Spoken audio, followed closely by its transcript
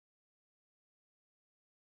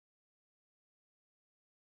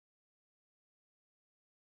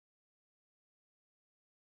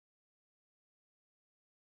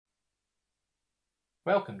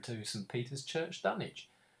Welcome to St Peter's Church, Dunwich.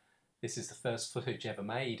 This is the first footage ever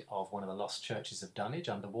made of one of the lost churches of Dunwich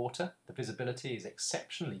underwater. The visibility is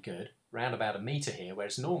exceptionally good, round about a metre here,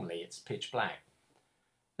 whereas normally it's pitch black.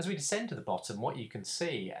 As we descend to the bottom, what you can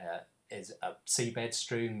see is a seabed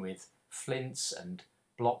strewn with flints and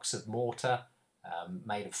blocks of mortar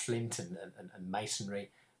made of flint and masonry,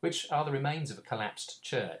 which are the remains of a collapsed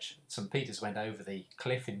church. St Peter's went over the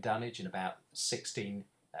cliff in Dunwich in about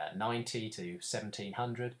 1690 to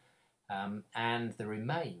 1700, and the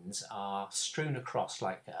remains are strewn across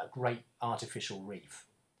like a great artificial reef.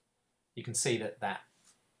 You can see that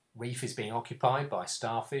reef is being occupied by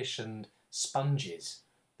starfish and sponges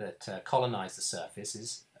that colonise the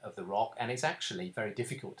surfaces of the rock, and it's actually very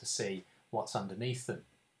difficult to see what's underneath them.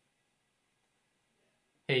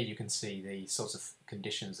 Here you can see the sorts of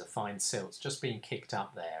conditions of fine silts just being kicked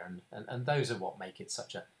up there, and those are what make it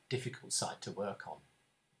such a difficult site to work on.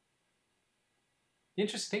 The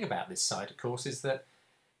interesting thing about this site, of course, is that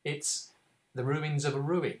it's the ruins of a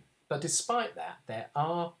ruin, but despite that there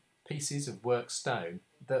are pieces of worked stone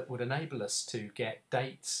that would enable us to get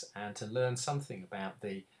dates and to learn something about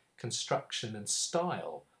the construction and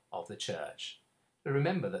style of the church. But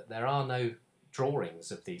remember that there are no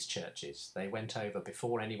drawings of these churches. They went over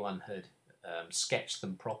before anyone had sketched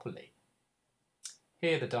them properly.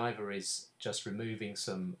 Here the diver is just removing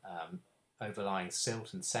some overlying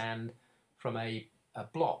silt and sand from a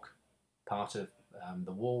block, part of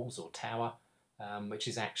the walls or tower, which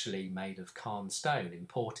is actually made of Caen stone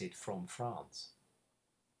imported from France.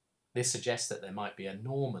 This suggests that there might be a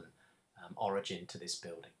Norman origin to this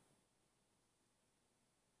building.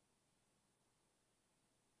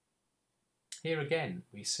 Here again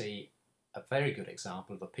we see a very good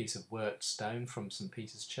example of a piece of worked stone from St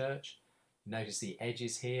Peter's Church. Notice the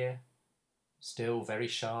edges here, still very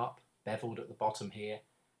sharp, bevelled at the bottom here,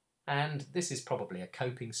 and this is probably a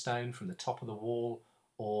coping stone from the top of the wall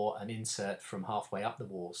or an insert from halfway up the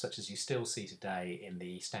wall, such as you still see today in the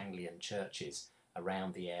East Anglian churches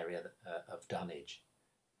around the area of Dunwich.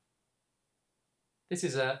 This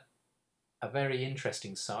is a very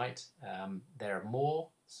interesting site. There are more.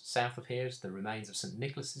 South of here is the remains of St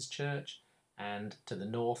Nicholas's Church, and to the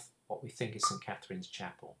north what we think is St Catherine's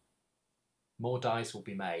Chapel. More dives will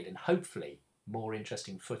be made, and hopefully more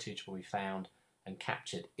interesting footage will be found and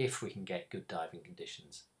captured if we can get good diving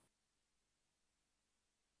conditions.